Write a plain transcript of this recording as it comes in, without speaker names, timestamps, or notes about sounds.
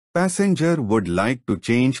Passenger would like to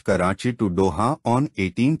change Karachi to Doha on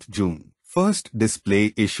 18th June. First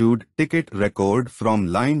display issued ticket record from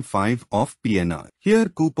line 5 of PNR. Here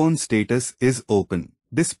coupon status is open.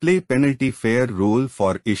 Display penalty fare rule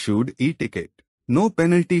for issued e-ticket. No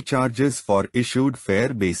penalty charges for issued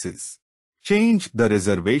fare basis. Change the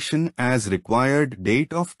reservation as required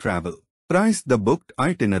date of travel. Price the booked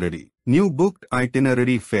itinerary. New booked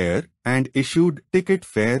itinerary fare and issued ticket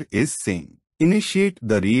fare is same. Initiate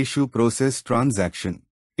the reissue process transaction.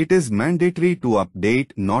 It is mandatory to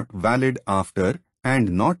update not valid after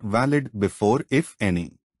and not valid before if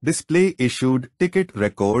any. Display issued ticket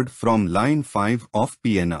record from line 5 of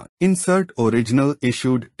PNR. Insert original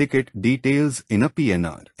issued ticket details in a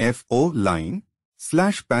PNR. FO line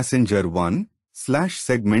 /passenger 1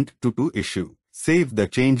 /segment to issue. Save the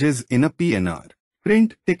changes in a PNR.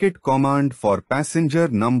 Print ticket command for passenger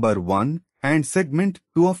number 1 and segment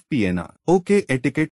 2 of PNR. OK etiquette